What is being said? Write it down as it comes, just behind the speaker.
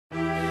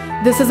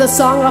This is a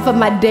song off of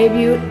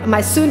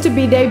my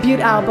soon-to-be debut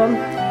album,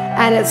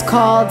 and it's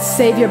called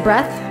Save Your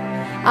Breath.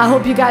 I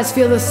hope you guys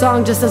feel this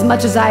song just as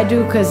much as I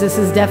do, because this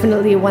is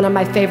definitely one of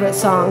my favorite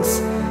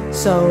songs.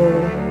 So,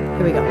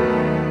 here we go.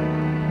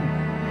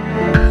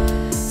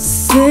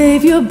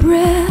 Save your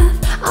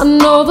breath, I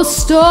know the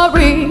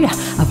story,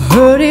 I've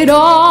heard it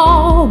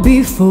all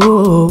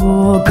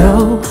before.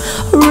 Go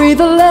read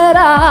the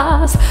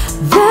letters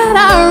that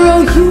I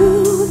wrote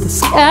you, they're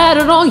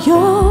scattered on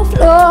your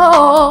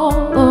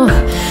floor.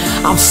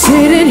 I'm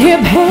sitting here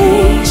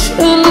patiently,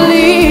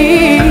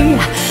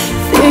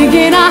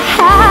 thinking I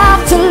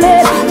have to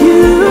let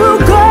you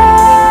go.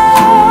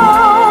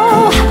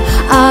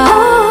 I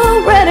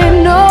already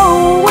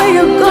know what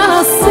you're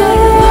gonna say.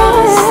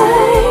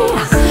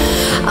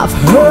 I've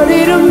heard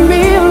it a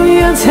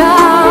million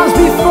times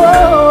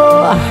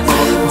before.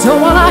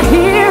 Don't wanna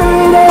hear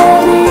it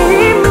anymore.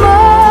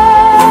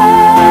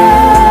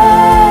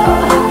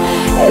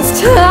 It's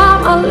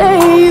time I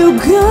let you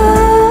go.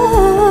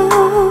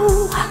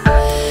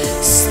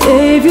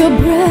 Save your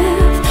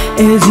breath,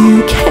 as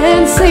you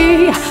can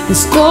see.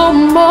 There's no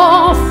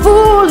more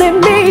fooling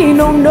me,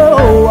 no, no.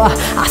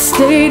 I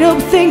stayed up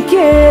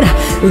thinking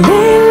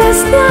late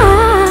last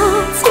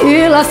night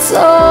till I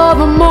saw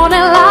the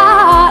morning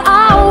light. I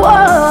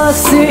was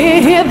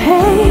sitting here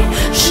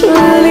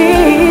patiently,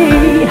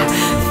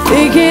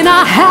 thinking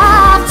I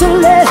have to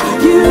let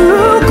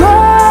you go.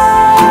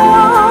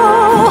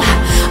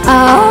 I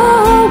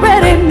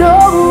already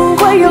know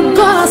what you're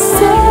gonna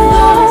say.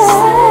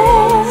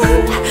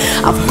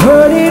 I've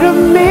heard it a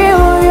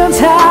million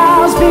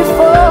times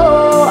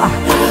before.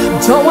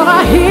 Don't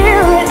wanna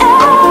hear it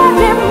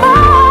anymore.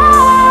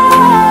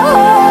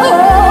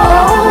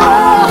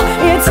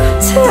 It's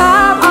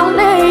time I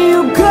let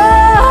you go.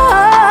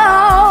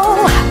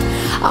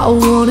 I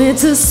wanted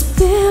to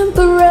spend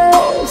the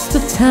rest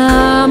of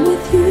time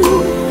with you,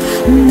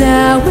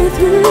 now with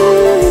you.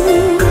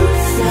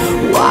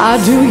 Why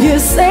do you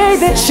say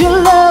that you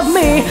love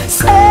me,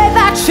 say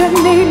that you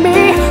need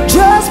me,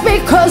 just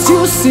because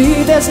you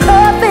see there's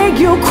nothing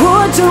you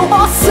could do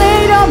or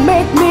say to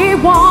make me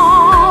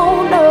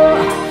wanna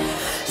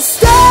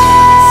stay,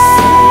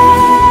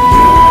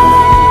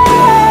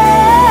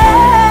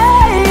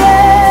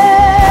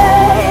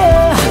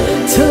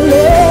 to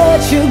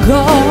let you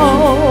go.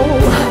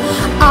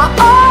 I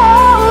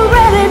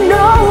already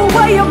know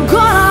what you're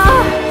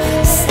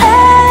gonna say.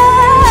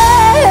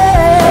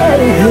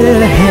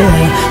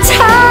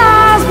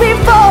 Times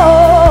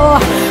before,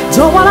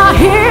 don't wanna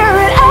hear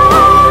it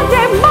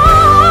anymore.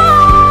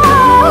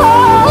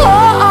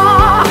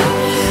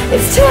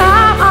 It's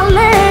time I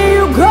let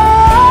you go.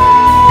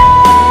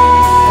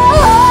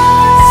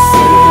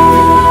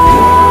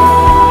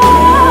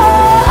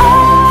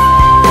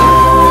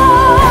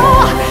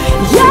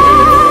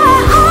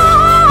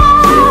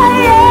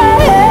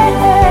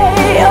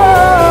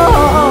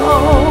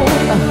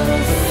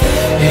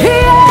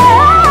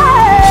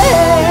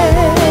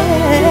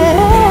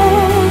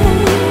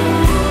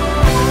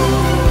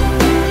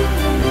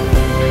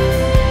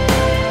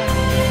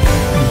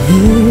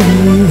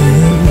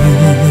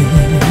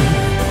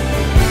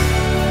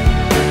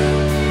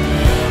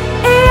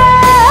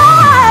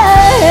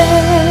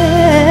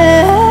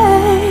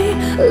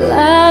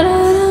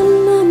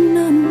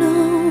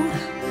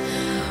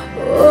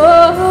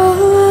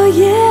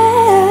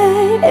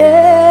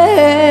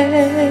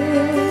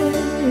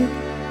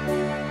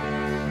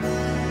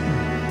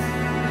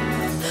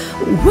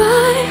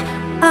 Why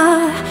I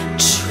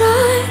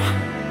tried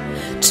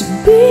to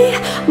be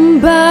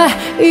by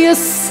your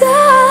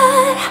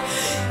side,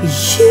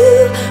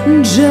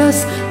 you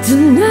just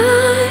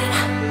denied.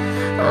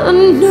 I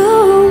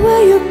know what